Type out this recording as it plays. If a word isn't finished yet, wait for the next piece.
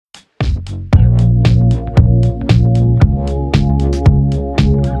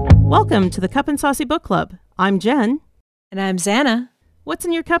Welcome to the Cup and Saucy Book Club. I'm Jen. And I'm Xana. What's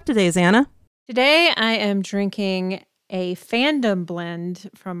in your cup today, Xana? Today I am drinking a fandom blend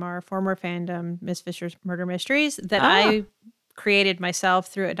from our former fandom, Miss Fisher's Murder Mysteries, that I created myself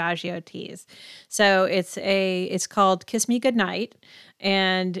through Adagio Teas. So it's called Kiss Me Goodnight,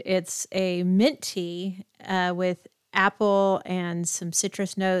 and it's a mint tea with apple and some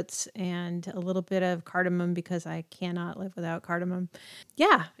citrus notes and a little bit of cardamom because I cannot live without cardamom.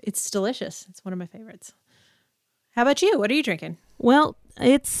 Yeah, it's delicious. It's one of my favorites. How about you? What are you drinking? Well,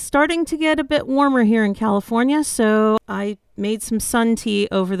 it's starting to get a bit warmer here in California, so I made some sun tea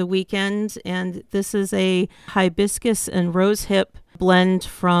over the weekend, and this is a hibiscus and rosehip blend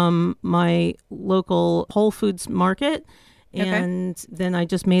from my local Whole Foods market, and then I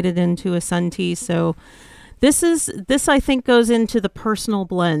just made it into a sun tea, so this I think goes into the personal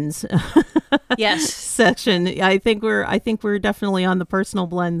blends section. I think we're definitely on the personal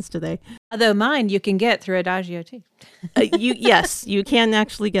blends today. Although mine you can get through Adagio Tea. Yes, you can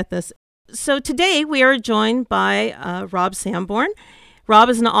actually get this. So today we are joined by Rob Samborn. Rob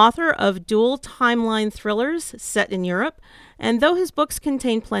is an author of dual timeline thrillers set in Europe, and though his books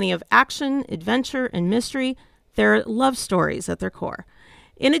contain plenty of action, adventure, and mystery, they're love stories at their core.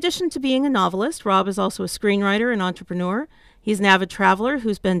 In addition to being a novelist, Rob is also a screenwriter and entrepreneur. He's an avid traveler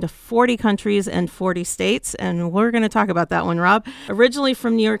who's been to 40 countries and 40 states, and we're going to talk about that one, Rob. Originally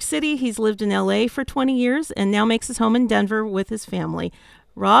from New York City, he's lived in LA for 20 years and now makes his home in Denver with his family.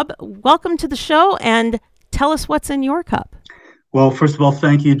 Rob, welcome to the show, and tell us what's in your cup. Well, first of all,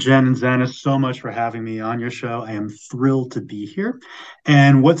 thank you, Jen and Xana, so much for having me on your show. I am thrilled to be here.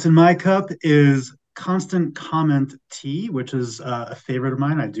 And what's in my cup is Constant Comment tea, which is a favorite of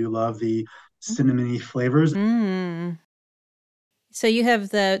mine. I do love the cinnamony flavors. So you have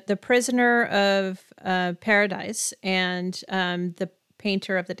the Prisoner of Paradise and the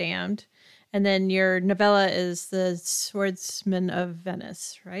Painter of the Damned, and then your novella is the Swordsman of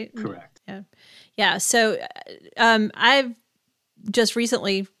Venice, right? Correct. Yeah. So I've just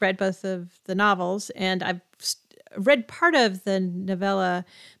recently read both of the novels, and I've read part of the novella,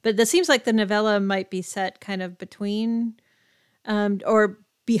 but it seems like the novella might be set kind of between or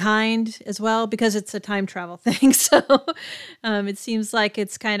behind as well, because it's a time travel thing. So it seems like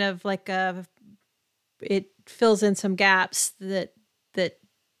it's kind of like it fills in some gaps that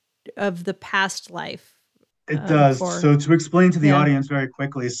of the past life. It does. So to explain to the audience very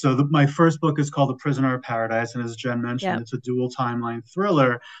quickly, so my first book is called The Prisoner of Paradise, and as Jen mentioned, it's a dual timeline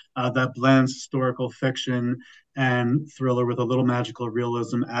thriller that blends historical fiction and thriller with a little magical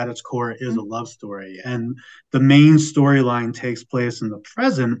realism. At its core is a love story, and the main storyline takes place in the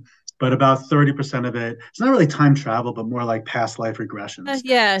present, but about 30% of it, it's not really time travel, but more like past life regressions.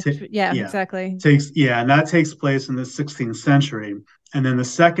 Exactly. And that takes place in the 16th century. And then the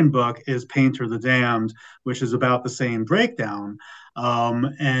second book is Painter of the Damned, which is about the same breakdown.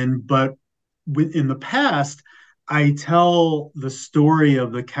 But in the past, I tell the story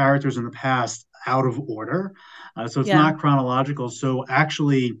of the characters in the past out of order. So it's not chronological. So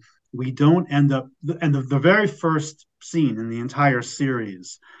actually, we don't end up, and the very first scene in the entire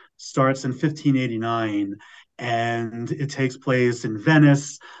series starts in 1589, and it takes place in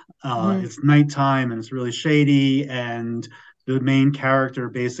Venice. It's nighttime, and it's really shady, and the main character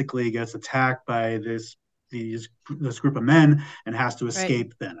basically gets attacked by this group of men and has to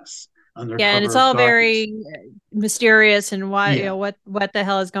escape Venice. And it's all very mysterious, and why what the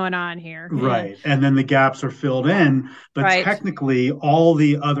hell is going on here? Right. And then the gaps are filled in, but technically all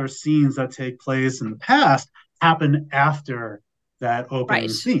the other scenes that take place in the past happen after that opening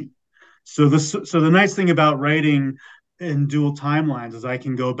scene. So the nice thing about writing in dual timelines is I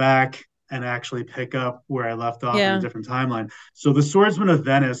can go back and actually pick up where I left off in a different timeline. So The Swordsman of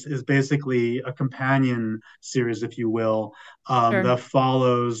Venice is basically a companion series, if you will, that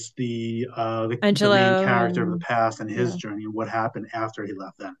follows the main character of the past and his journey and what happened after he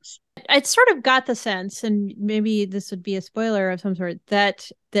left Venice. I sort of got the sense, and maybe this would be a spoiler of some sort, that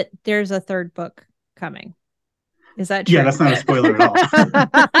there's a third book coming. Is that true? Yeah, that's not a spoiler at all.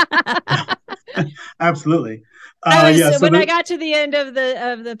 Absolutely. When I got to the end of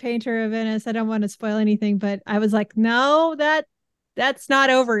the Painter of Venice, I don't want to spoil anything, but I was like, no, that's not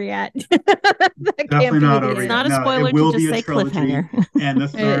over yet. Definitely not over yet. It's not a spoiler to just say cliffhanger. And the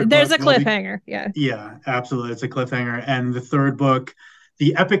third there's a cliffhanger. Yeah, absolutely. It's a cliffhanger. And the third book,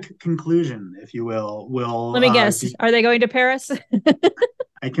 the epic conclusion, if you will. Let me guess. Are they going to Paris?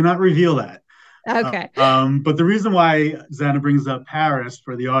 I cannot reveal that. Okay. But the reason why Xana brings up Paris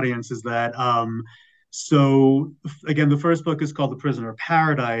for the audience is that So again, the first book is called The Prisoner of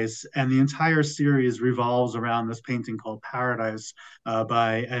Paradise, and the entire series revolves around this painting called Paradise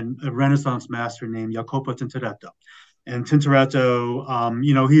by a Renaissance master named Jacopo Tintoretto. And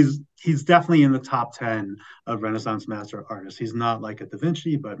Tintoretto, he's definitely in the top 10 of Renaissance master artists. He's not like a Da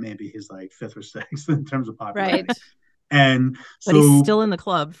Vinci, but maybe he's like fifth or sixth in terms of popularity. Right. And But he's so still in the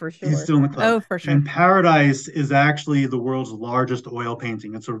club for he's sure. still in the club. Oh, for sure. And Paradise is actually the world's largest oil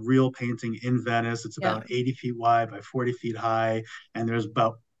painting. It's a real painting in Venice. It's Yeah. about 80 feet wide by 40 feet high. And there's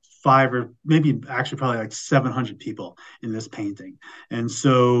about five or maybe actually probably like 700 people in this painting. And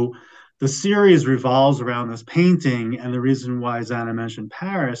so the series revolves around this painting. And the reason why Zana mentioned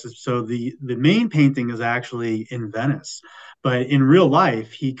Paris is so the main painting is actually in Venice. But in real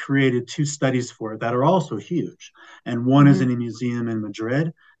life, he created two studies for it that are also huge. And one is Mm-hmm. in a museum in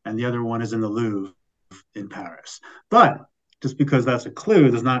Madrid, and the other one is in the Louvre in Paris. But just because that's a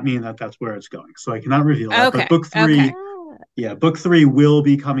clue does not mean that that's where it's going. So I cannot reveal that. But Okay. book three, Okay. yeah, book three will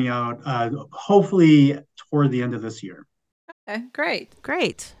be coming out hopefully toward the end of this year. Okay. Great.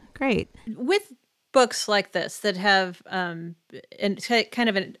 Great. With books like this that have and kind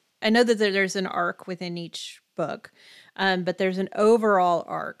of an, I know that there's an arc within each book, but there's an overall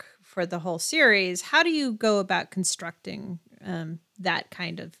arc for the whole series. How do you go about constructing that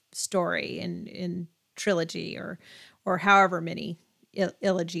kind of story in trilogy or however many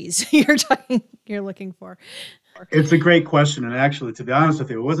elegies you're looking for? It's a great question, and actually, to be honest with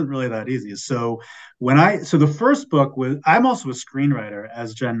you, it wasn't really that easy. So the first book was I'm also a screenwriter,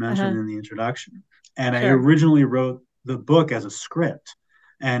 as Jen mentioned Uh-huh. in the introduction, and I Sure. originally wrote the book as a script,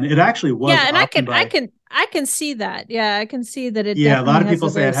 and it actually was Yeah, and optioned by I can see that. Yeah, I can see that it yeah, a lot definitely of has people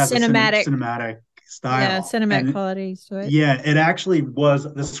a say very it has a cinematic, cinematic yeah, style, cinematic and qualities to it. yeah, it actually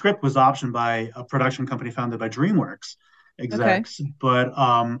was. The script was optioned by a production company founded by DreamWorks Okay. execs, but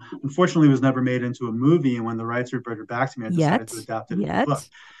unfortunately, it was never made into a movie. And when the rights reverted back to me, I decided to adapt it into a book. Yet.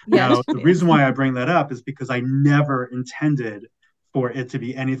 Now, Yes. the reason why I bring that up is because I never intended for it to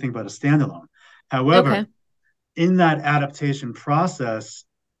be anything but a standalone. Okay. However, in that adaptation process,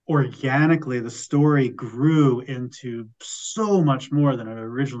 organically the story grew into so much more than it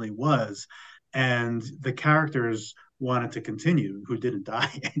originally was, and the characters wanted to continue who didn't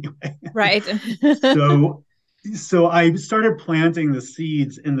die anyway. Right. so so I started planting the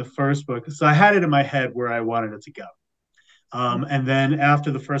seeds in the first book, so I had it in my head where I wanted it to go. And then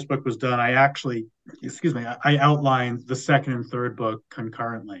after the first book was done, I actually, excuse me, I outlined the second and third book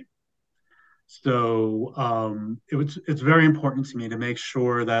concurrently. So it's very important to me to make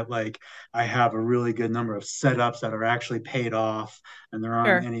sure that like I have a really good number of setups that are actually paid off and there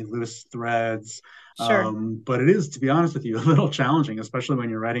aren't Sure. any loose threads. Sure. But it is, to be honest with you, a little challenging, especially when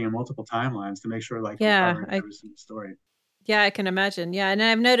you're writing in multiple timelines to make sure like you're Yeah, covering I every single story. yeah, I can imagine. Yeah, and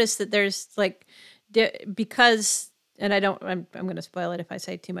I've noticed that there's like because and I don't I'm going to spoil it if I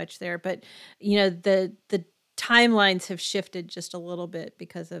say too much there, but the timelines have shifted just a little bit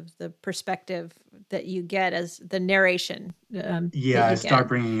because of the perspective that you get as the narration that Yeah, I you start get.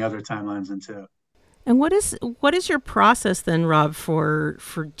 bringing other timelines into it. And what is your process then, Rob, for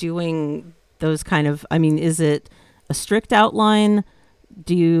doing those kind of? I mean, is it a strict outline?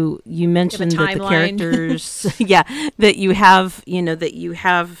 You You have a mentioned that the timeline. characters, yeah, that you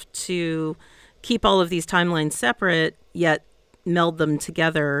have to keep all of these timelines separate, yet meld them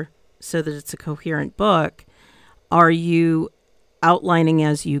together so that it's a coherent book. Are you outlining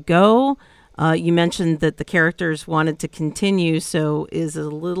as you go? You mentioned that the characters wanted to continue, so is it a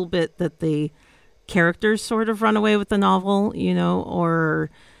little bit that the characters sort of run away with the novel, or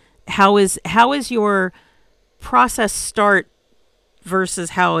how is your process start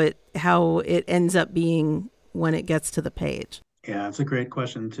versus how it ends up being when it gets to the page? Yeah, it's a great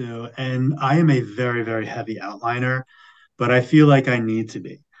question too. And I am a very, very heavy outliner, but I feel like I need to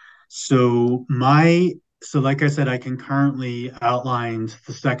be. So like I said, I can currently outline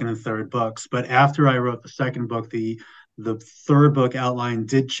the second and third books, but after I wrote the second book, the third book outline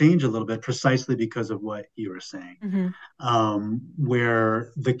did change a little bit precisely because of what you were saying. Hmm.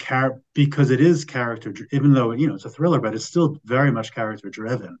 Where because it is character, even though it's a thriller, but it's still very much character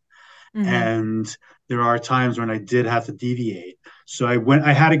driven, Hmm. and there are times when I did have to deviate. So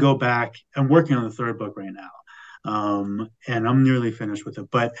I had to go back. I'm working on the third book right now, and I'm nearly finished with it.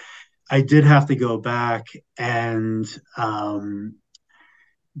 But I did have to go back and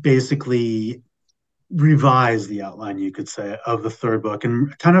basically revise the outline, you could say, of the third book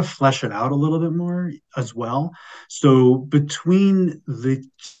and kind of flesh it out a little bit more as well. So between the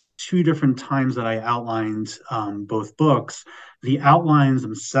two different times that I outlined both books, the outlines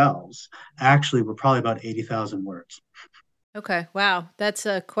themselves actually were probably about 80,000 words. Okay. Wow. That's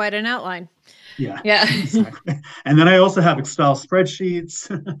quite an outline. Yeah, Yeah. exactly. And then I also have Excel spreadsheets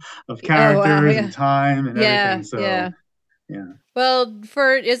of Oh, wow. characters and Yeah. time and everything. Yeah. So Yeah. yeah. Well,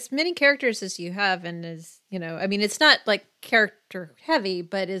 for as many characters as you have, and as I mean, it's not like character heavy,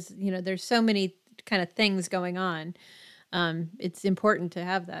 but there's so many kind of things going on. It's important to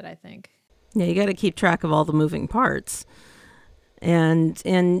have that, I think. Yeah, you got to keep track of all the moving parts. And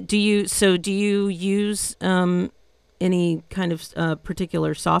do you use any kind of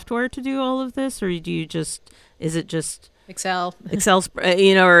particular software to do all of this, or is it just Excel, Excel,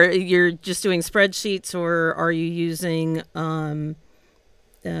 or you're just doing spreadsheets, or are you using a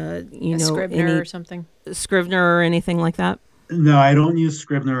Scrivener any or something. Scrivener or anything like that? No, I don't use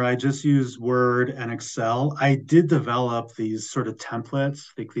Scrivener. I just use Word and Excel. I did develop these sort of templates,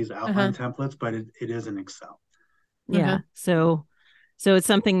 like these Uh huh. outline templates, but it is in Excel. Uh huh. Yeah. So it's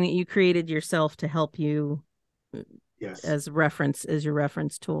something that you created yourself to help you Yes. as your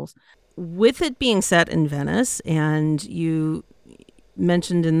reference tools. With it being set in Venice, and you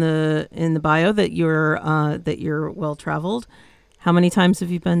mentioned in the bio that you're well traveled. How many times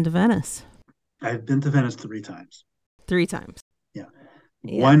have you been to Venice? I've been to Venice 3 times. 3 times. Yeah.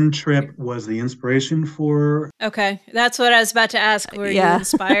 Yeah. One trip was the inspiration for. Okay, that's what I was about to ask. Were you Yeah.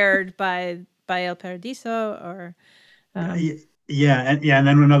 inspired by El Paradiso or? Um, Yeah, and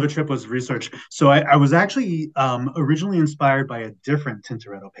then another trip was research. So I was actually originally inspired by a different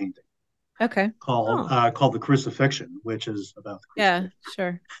Tintoretto painting okay. Oh. called the Crucifixion, which is about the Yeah. crucifixion.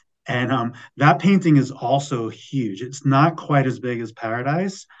 Sure. And that painting is also huge. It's not quite as big as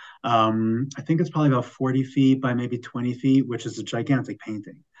Paradise. I think it's probably about 40 feet by maybe 20 feet, which is a gigantic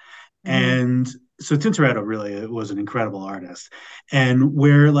painting. Mm-hmm. And so Tintoretto really was an incredible artist. And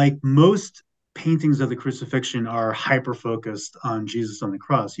where like most paintings of the crucifixion are hyper focused on Jesus on the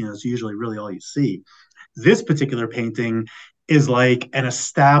cross, it's usually really all you see. This particular painting is like an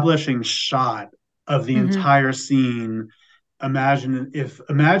establishing shot of the Mm-hmm. entire scene. Imagine if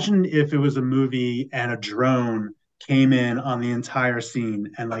it was a movie and a drone came in on the entire scene,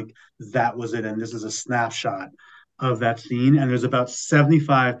 and like that was it, and this is a snapshot of that scene, and there's about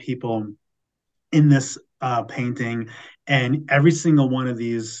 75 people in this painting, and every single one of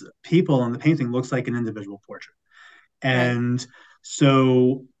these people in the painting looks like an individual portrait. Right. And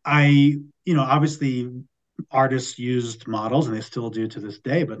so obviously artists used models and they still do to this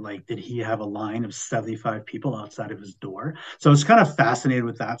day, but like, did he have a line of 75 people outside of his door? So I was kind of fascinated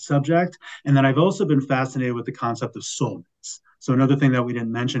with that subject. And then I've also been fascinated with the concept of soulmates. So another thing that we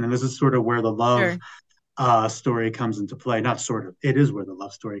didn't mention, and this is sort of where the love Sure. story comes into play, not sort of, it is where the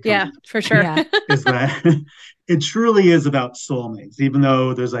love story comes Yeah. into For play, sure. Yeah. is that it truly is about soulmates, even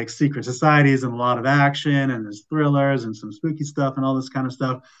though there's like secret societies and a lot of action and there's thrillers and some spooky stuff and all this kind of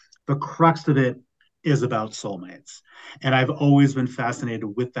stuff. The crux of it is about soulmates. And I've always been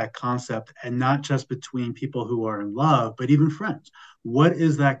fascinated with that concept, and not just between people who are in love, but even friends. What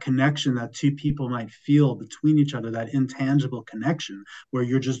is that connection that two people might feel between each other, that intangible connection where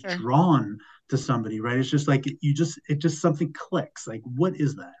you're just Sure. drawn to somebody, right? It's just like it just something clicks. Like, what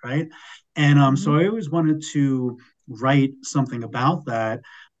is that, right? And Mm-hmm. so I always wanted to write something about that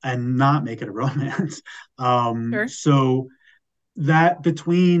and not make it a romance. Sure. So that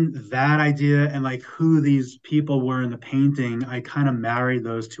between that idea and like who these people were in the painting, I kind of married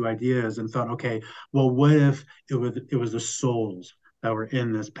those two ideas and thought, okay, well, what if it was the souls that were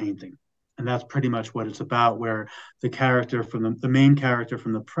in this painting? And that's pretty much what it's about, where the main character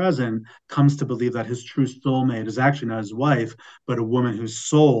from the present comes to believe that his true soulmate is actually not his wife, but a woman whose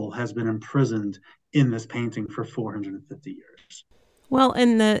soul has been imprisoned in this painting for 450 years. Well,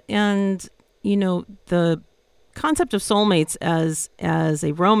 the concept of soulmates as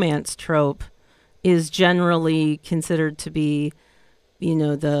a romance trope is generally considered to be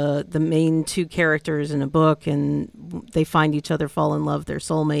the main two characters in a book, and they find each other, fall in love, they're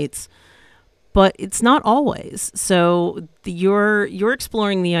soulmates, but it's not always. So you're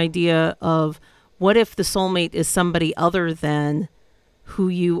exploring the idea of what if the soulmate is somebody other than who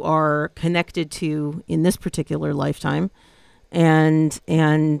you are connected to in this particular lifetime, and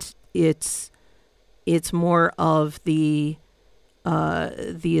it's more of the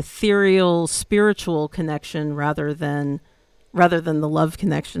ethereal spiritual connection rather than the love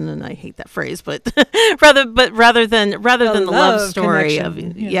connection. And I hate that phrase, but rather than The the love love story of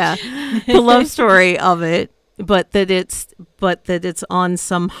connection. it, Yeah. the love story of it, but that it's on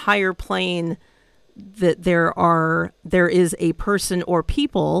some higher plane, that there is a person or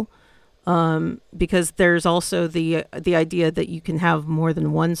people, because there's also the idea that you can have more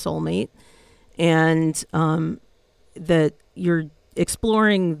than one soulmate, and that you're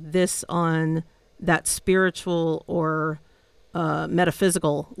exploring this on that spiritual or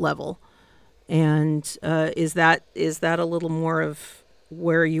metaphysical level. And is that a little more of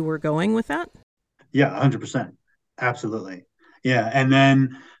where you were going with that? Yeah, 100%. Absolutely. Yeah. And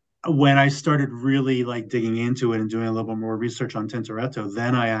then when I started really like digging into it and doing a little bit more research on Tintoretto,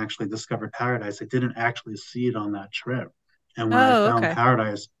 then I actually discovered Paradise. I didn't actually see it on that trip. And when I Oh, found okay.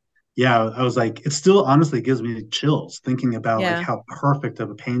 Paradise, yeah, I was like, it still honestly gives me chills thinking about like Yeah. how perfect of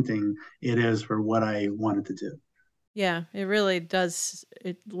a painting it is for what I wanted to do. Yeah, it really does.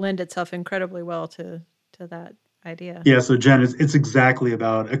 It lend itself incredibly well to that idea. Yeah, so Jen, it's exactly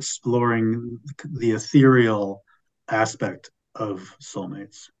about exploring the ethereal aspect of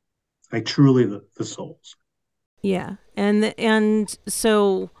soulmates, like truly the souls. Yeah. And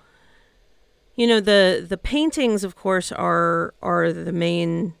so, you know, the paintings, of course, are the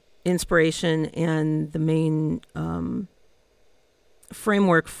main inspiration and the main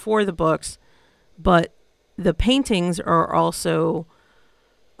framework for the books, but the paintings are also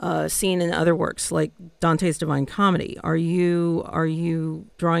seen in other works like Dante's Divine Comedy. Are you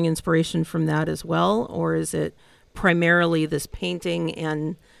drawing inspiration from that as well, or is it primarily this painting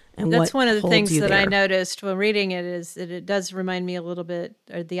and That's what one of the holds things you that I there? noticed when reading it is that it does remind me a little bit,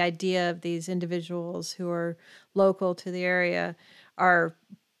 or the idea of these individuals who are local to the area are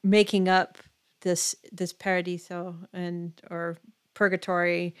making up this paradiso and or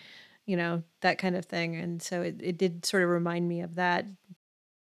purgatory, that kind of thing. And so it did sort of remind me of that.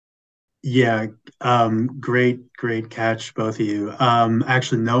 Yeah, great catch, both of you.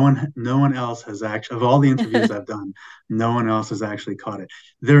 Actually, no one else has actually, of all the interviews I've done, no one else has actually caught it.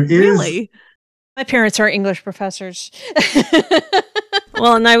 There is, Really? My parents are English professors.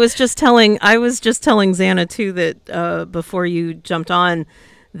 Well, and I was just telling Xana too that before you jumped on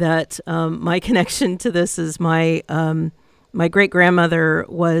that my connection to this is my great grandmother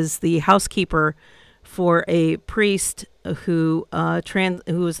was the housekeeper for a priest who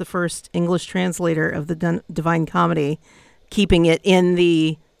was the first English translator of the Divine Comedy, keeping it in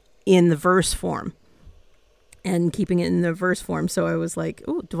the verse form. And keeping it in the verse form. So I was like,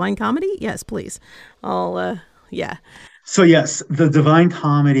 "Oh, Divine Comedy? Yes, please. I'll, yeah. so yes, the Divine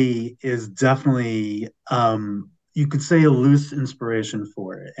Comedy is definitely, you could say, a loose inspiration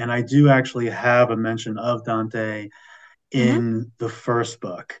for it. And I do actually have a mention of Dante Mm-hmm. in the first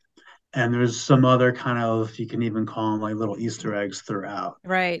book. And there's some other kind of, you can even call them like little Easter eggs throughout.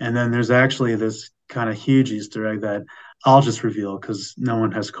 Right. And then there's actually this kind of huge Easter egg that I'll just reveal because no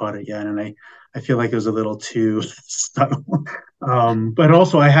one has caught it yet. And I feel like it was a little too subtle. But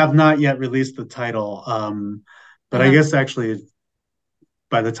also, I have not yet released the title. But I Uh-huh. guess actually,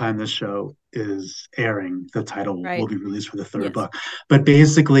 by the time this show is airing, the title will Right. be released for the third Yes. book. But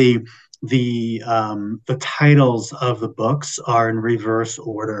basically, the titles of the books are in reverse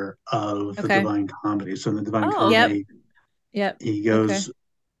order of the Okay. Divine Comedy. So in the Divine Oh, Yep. okay. Comedy, Yep. he Okay. goes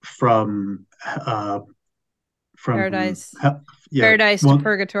from from Paradise. yeah, Paradise to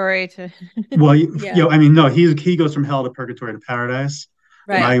purgatory to well, yeah. I mean, no, he goes from hell to purgatory to paradise.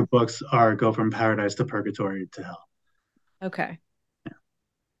 Right. My books are go from paradise to purgatory to hell. Okay.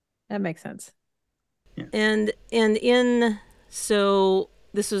 That makes sense. Yeah. And in so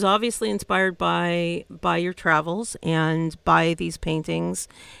this was obviously inspired by your travels and by these paintings.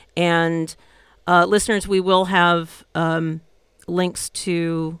 And listeners, we will have links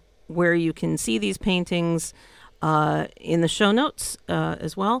to where you can see these paintings in the show notes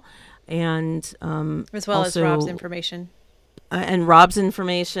as well. And As well as Rob's also information. and Rob's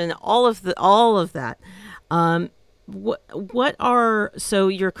information, all of that. What are so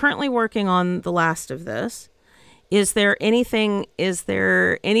you're currently working on the last of this? Is there anything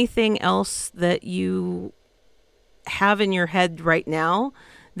else that you have in your head right now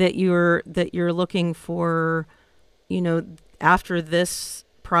that you're looking for, you know, after this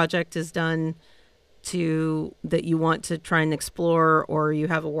project is done to that you want to try and explore, or you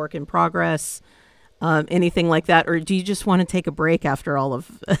have a work in progress, anything like that, or do you just want to take a break after all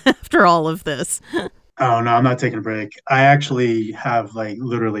of after all of this? Oh no, I'm not taking a break. I actually have like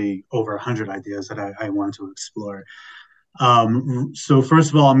literally over 100 ideas that I want to explore. So first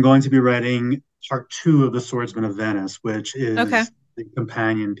of all, I'm going to be writing part two of The Swordsman of Venice, which Okay. is the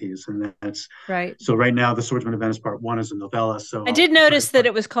companion piece, and that's Right. so right now The Swordsman of Venice part one is a novella. So I I'll did write notice that part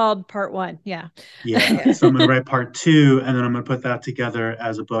it was called part one. Yeah. yeah. So I'm going to write part two, and then I'm going to put that together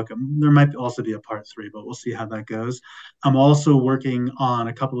as a book. There might also be a part three, but we'll see how that goes. I'm also working on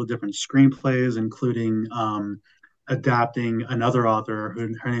a couple of different screenplays, including adapting another author.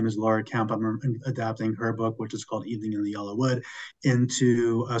 Her name is Laura Kemp. I'm adapting her book, which is called Evening in the Yellow Wood,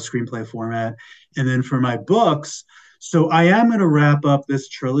 into a screenplay format. And then for my books, So I am going to wrap up this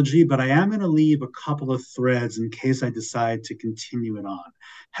trilogy, but I am going to leave a couple of threads in case I decide to continue it on.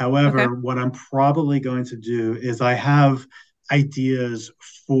 Okay. However, what I'm probably going to do is I have ideas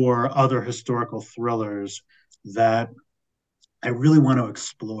for other historical thrillers that I really want to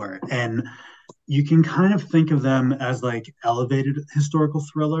explore. And you can kind of think of them as like elevated historical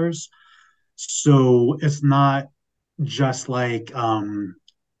thrillers. So it's not just like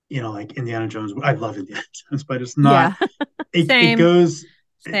like Indiana Jones. I love Indiana Jones, but it's not Yeah. it Same. goes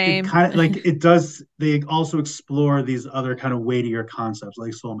it Same. kind of like it does they also explore these other kind of weightier concepts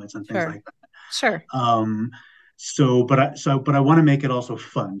like soulmates and things Sure. like Sure. that. But I want to make it also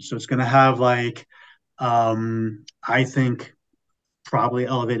fun. So it's going to have like I think probably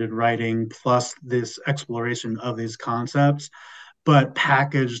elevated writing plus this exploration of these concepts, but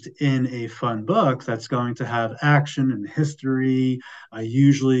packaged in a fun book that's going to have action and history,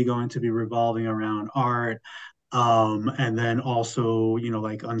 usually going to be revolving around art, and then also,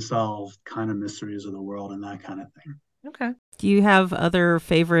 like unsolved kind of mysteries of the world and that kind of thing. Okay. Do you have other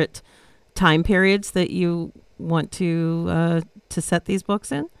favorite time periods that you want to set these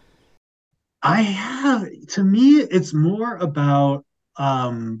books in? I have, to me, it's more about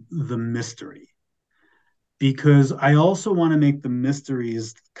the mystery because I also want to make the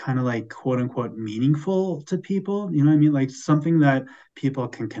mysteries kind of like quote unquote meaningful to people. You know what I mean? Like something that people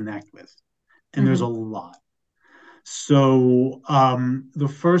can connect with. And there's Mm-hmm. a lot. So the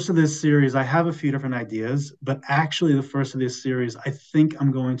first of this series, I have a few different ideas, but actually the first of this series, I think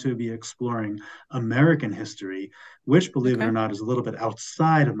I'm going to be exploring American history, which, believe it or Okay. not, is a little bit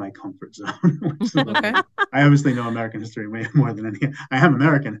outside of my comfort zone. Which is a little Okay. weird. I obviously know American history way more than any. I am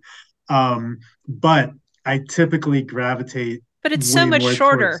American, but I typically gravitate But it's so way much more towards.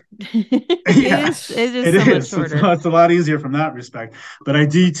 shorter. Yeah, It is it so much is. shorter. It's a lot easier from that respect. But I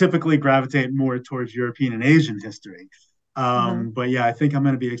do typically gravitate more towards European and Asian history. Uh-huh. But yeah, I think I'm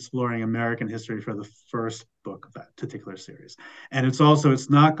going to be exploring American history for the first book of that particular series. And it's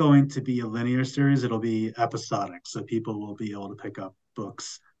not going to be a linear series. It'll be episodic. So people will be able to pick up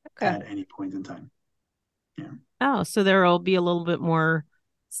books Okay. at any point in time. Yeah, Oh, so there will be a little bit more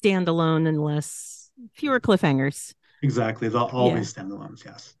standalone and fewer cliffhangers. exactly. They'll all be Yeah. standalones.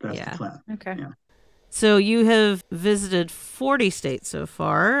 Yes, that's the Yeah. plan. Okay. Yeah. So you have visited 40 states so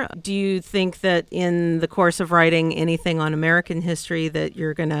far. Do you think that in the course of writing anything on American history that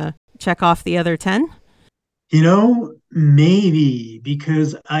you're going to check off the other 10? Maybe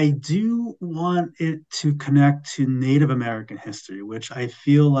because I do want it to connect to Native American history, which I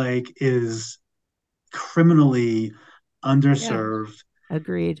feel like is criminally Yeah. underserved.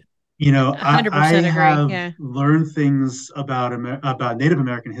 Agreed. I 100% agree. have Yeah. learned things about Native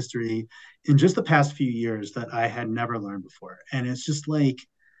American history in just the past few years that I had never learned before. And it's just like,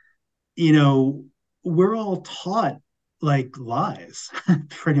 you know, we're all taught like lies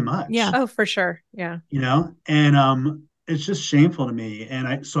pretty Yeah. much, Oh, for sure. Yeah. and it's just shameful to me. And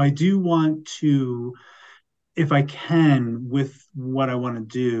I do want to, if I can, with what I want to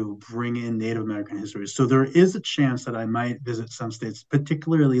do, bring in Native American history. So there is a chance that I might visit some states,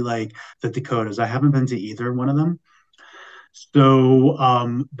 particularly like the Dakotas. I haven't been to either one of them. So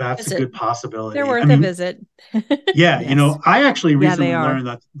that's a Visit. good They're possibility. I worth a mean, visit. yeah, Yes. I actually Yeah, they recently are. learned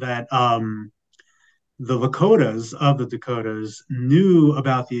that the Lakotas of the Dakotas knew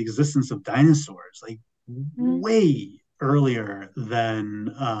about the existence of dinosaurs like Mhm. way earlier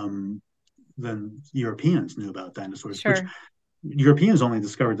than Europeans knew about dinosaurs, which Sure. Europeans only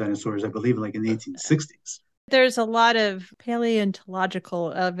discovered dinosaurs, I believe, like in the 1860s. There's a lot of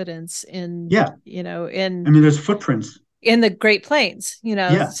paleontological evidence in, Yeah, I in mean, there's footprints. the Great Plains,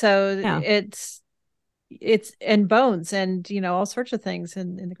 Yeah, so Yeah. it's and bones and all sorts of things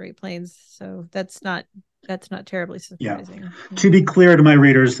in the Great Plains. So that's not terribly yeah. surprising. To be clear to my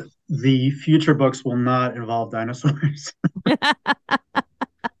readers, the future books will not involve dinosaurs.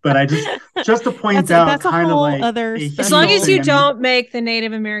 But just to point out That's a kind of whole like other a As long huge as special. thing. you I mean, don't make the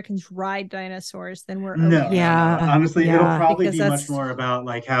Native Americans ride dinosaurs, then we're no, no, okay. no. Yeah. Honestly, it'll Yeah. probably Because be much that's more about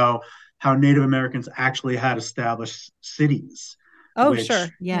like how Native Americans actually had established cities, oh which sure.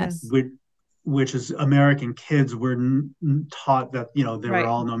 Yeah. Yes. which which is American kids were taught that they were Right.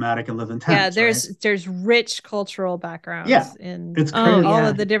 all nomadic and lived in Yeah, tents, right? there's rich cultural Yeah, backgrounds in it's Oh, crazy. all yeah.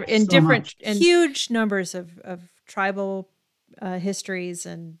 of the different So much. huge numbers of tribal histories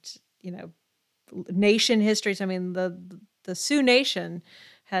and nation histories. I mean, the Sioux Nation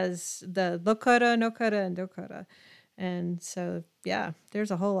has the Lakota, Nakota, and Dakota, and so yeah,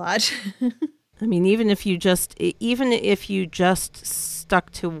 there's a whole lot. I mean, even if you just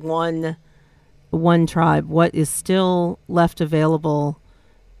stuck to one tribe, what is still left available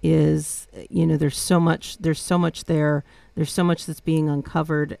is, there's so much there. There's so much that's being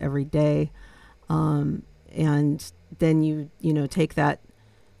uncovered every day. And then take that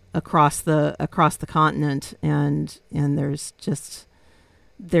across the continent, and there's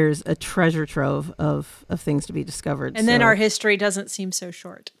a treasure trove of things to be discovered. And then our history doesn't seem so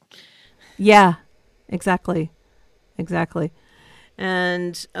short. Yeah, exactly.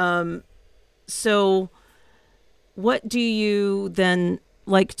 And so what do you then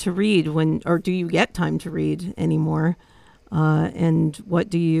like to read or do you get time to read anymore? And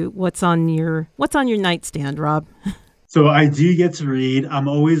what's on your nightstand, Rob? So I do get to read. I'm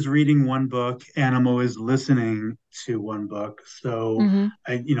always reading one book and I'm always listening to one book. So Mm-hmm.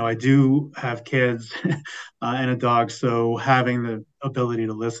 I do have kids and a dog. So having the ability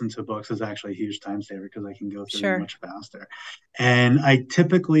to listen to books is actually a huge time saver because I can go through them Sure. much faster. And I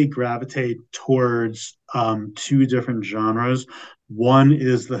typically gravitate towards two different genres. One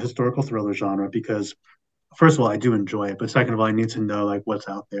is the historical thriller genre because first of all, I do enjoy it, but second of all, I need to know like what's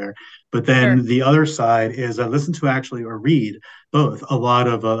out there. But then Sure. the other side is I listen to actually or read both a lot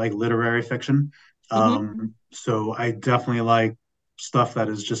of like literary fiction. Mm-hmm. So I definitely like stuff that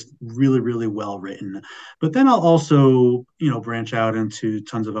is just really, really well written. But then I'll also, branch out into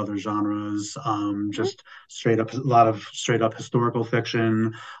tons of other genres, just straight up, a lot of straight up historical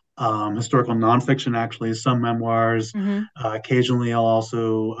fiction, historical nonfiction, actually, some memoirs. Mm-hmm. Occasionally, I'll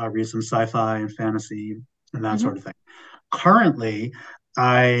also read some sci-fi and fantasy and that Mm-hmm. sort of thing. Currently,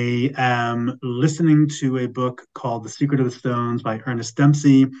 I am listening to a book called The Secret of the Stones by Ernest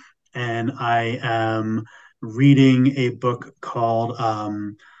Dempsey, and I am reading a book called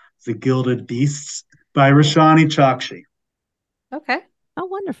The Gilded Beasts by Rashani Chakshi. Okay. Oh,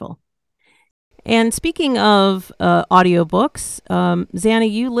 wonderful. And speaking of audiobooks, Xana,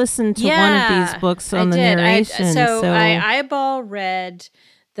 you listened to one of these books I on the did. narration. I eyeball read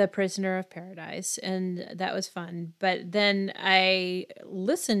The Prisoner of Paradise, and that was fun. But then I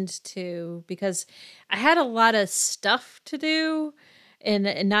listened to, because I had a lot of stuff to do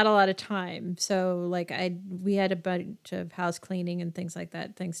and not a lot of time. So like we had a bunch of house cleaning and things like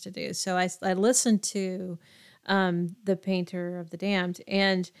that, things to do. So I listened to The Painter of the Damned,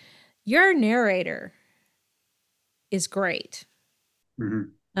 and your narrator is great.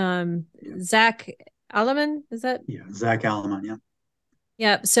 Mhm. Um, Yeah. Zach Alleman, is that? Yeah, Zach Alleman. Yeah.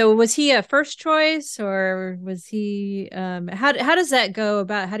 Yeah. So was he a first choice, or was he how does that go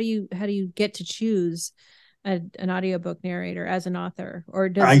about? How do you get to choose an audiobook narrator as an author, or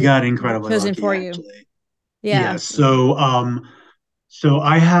does I it got get incredibly chosen lucky, for you? actually. Yeah. Yeah. So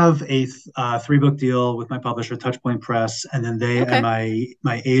I have a 3-book deal with my publisher, Touchpoint Press, and then they and Okay.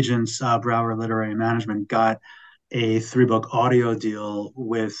 my agents, Brower Literary Management, got a 3-book audio deal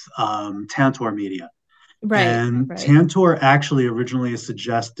with Tantor Media. Right. And Right. Tantor actually originally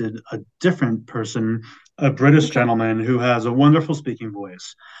suggested a different person, a British Okay. gentleman who has a wonderful speaking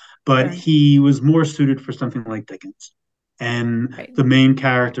voice, but Sure. he was more suited for something like Dickens. And Right. the main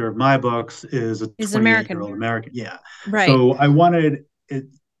character of my books is a He's 28-year-old American. American. Yeah. Right. So I wanted it.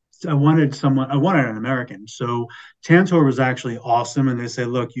 I wanted an American. So Tantor was actually awesome. And they say,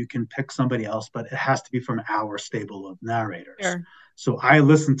 look, you can pick somebody else, but it has to be from our stable of narrators. Sure. So I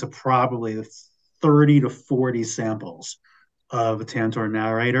listened to probably 30 to 40 samples of Tantor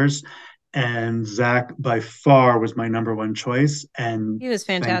narrators. And Zach by far was my number one choice. And He was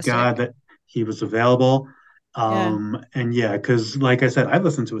thank God fantastic. that he was available. Yeah. And yeah, because like I said, I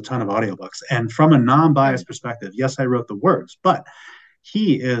listened to a ton of audiobooks. And from a Yeah. non-biased perspective, yes, I wrote the words, but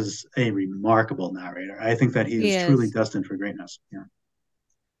he is a remarkable narrator. I think that he He is truly is. destined for greatness. Yeah.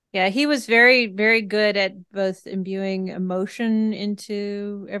 Yeah, he was very, very good at both imbuing emotion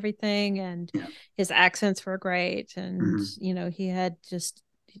into everything, and Yeah. his accents were great. And, Mm-hmm. he had just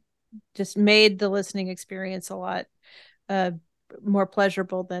made the listening experience a lot uh more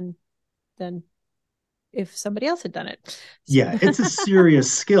pleasurable than if somebody else had done it. So, Yeah, it's a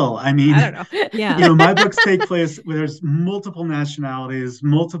serious skill. I mean, I don't know. Yeah. my books take place where there's multiple nationalities,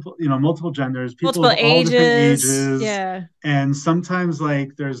 multiple genders, people Multiple of all different ages. ages. Yeah. And sometimes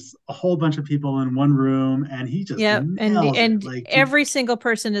like there's a whole bunch of people in one room and he just Yep. And nails it. and Like every single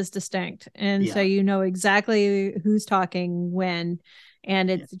person is distinct. And so yeah, you know exactly who's talking when, and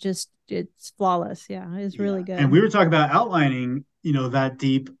yeah, it's flawless. Yeah, it's yeah. really And we good. were talking about outlining, that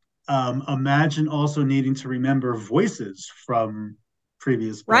deep. Imagine also needing to remember voices from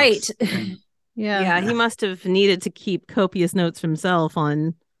previous Right. books. And Yeah. Yeah, he yeah, must have needed to keep copious notes himself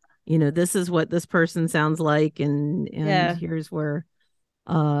on, this is what this person sounds like, and Yeah. here's where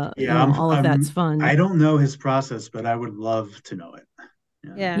yeah, all of that's I fun. don't know his process, but I would love to know it.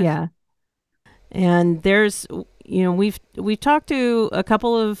 Yeah. Yeah. Yeah. And there's, we've talked to a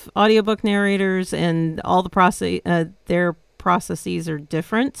couple of audiobook narrators, and all the their processes are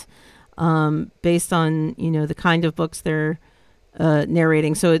different based on the kind of books they're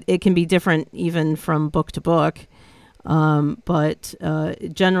narrating. So it can be different even from book to book. But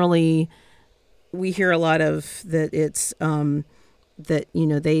generally, we hear a lot of that. It's that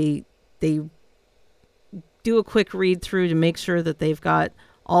they do a quick read through to make sure that they've got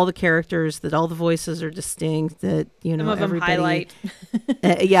all the characters, that all the voices are distinct, that Some of them everybody highlight.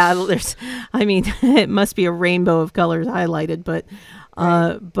 it must be a rainbow of colors highlighted, but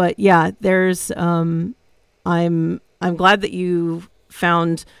Right. but yeah, there's I'm glad that you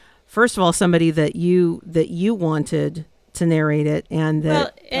found, first of all, somebody that you wanted to narrate it, and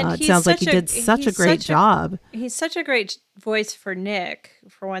that it sounds like he did such a great job. He's such a great voice for Nick,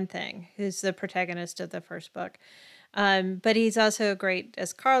 for one thing, who's the protagonist of the first book. But he's also great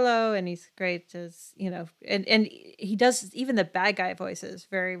as Carlo, and he's great as, and he does even the bad guy voices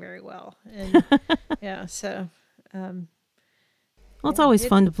very, very well. And yeah, so. Well, it's always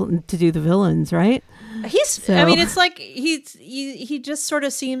fun to do the villains, right? It's like he just sort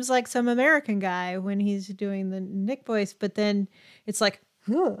of seems like some American guy when he's doing the Nick voice, but then it's like,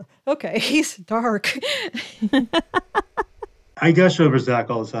 okay, he's dark. I gush over Zach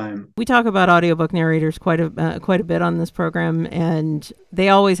all the time. We talk about audiobook narrators quite a bit on this program, and they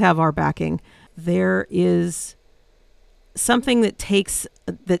always have our backing. There is something that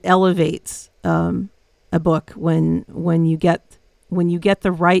elevates a book when you get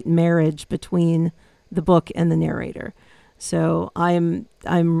the right marriage between the book and the narrator. So I'm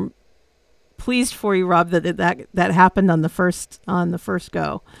pleased for you, Rob, that happened on the first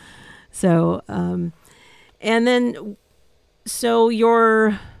go. So and then. So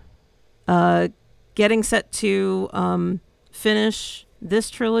you're getting set to finish this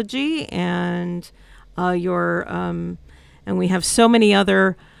trilogy, and and we have so many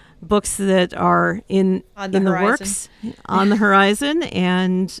other books that are in the works on the horizon,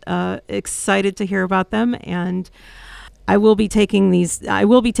 and excited to hear about them. And I will be taking these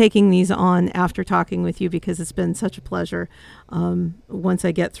on after talking with you, because it's been such a pleasure. Once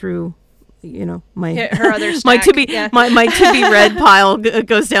I get through. Her other stack. my to be read pile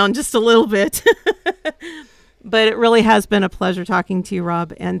goes down just a little bit. But it really has been a pleasure talking to you,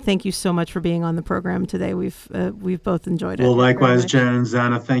 Rob, and thank you so much for being on the program today. We've both enjoyed it. Well, likewise, Jen and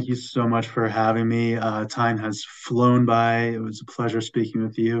Zana, thank you so much for having me. Time has flown by. It was a pleasure speaking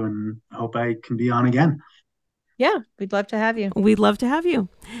with you, and I hope I can be on again. Yeah, we'd love to have you. We'd love to have you.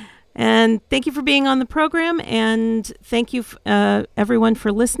 And thank you for being on the program, and thank you everyone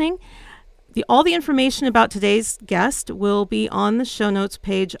for listening. All the information about today's guest will be on the show notes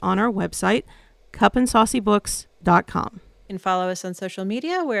page on our website, cupandsaucybooks.com. You can follow us on social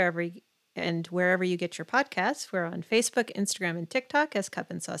media wherever you get your podcasts. We're on Facebook, Instagram, and TikTok as Cup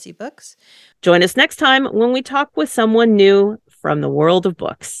and Saucy Books. Join us next time when we talk with someone new from the world of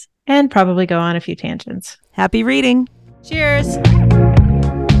books. And probably go on a few tangents. Happy reading. Cheers.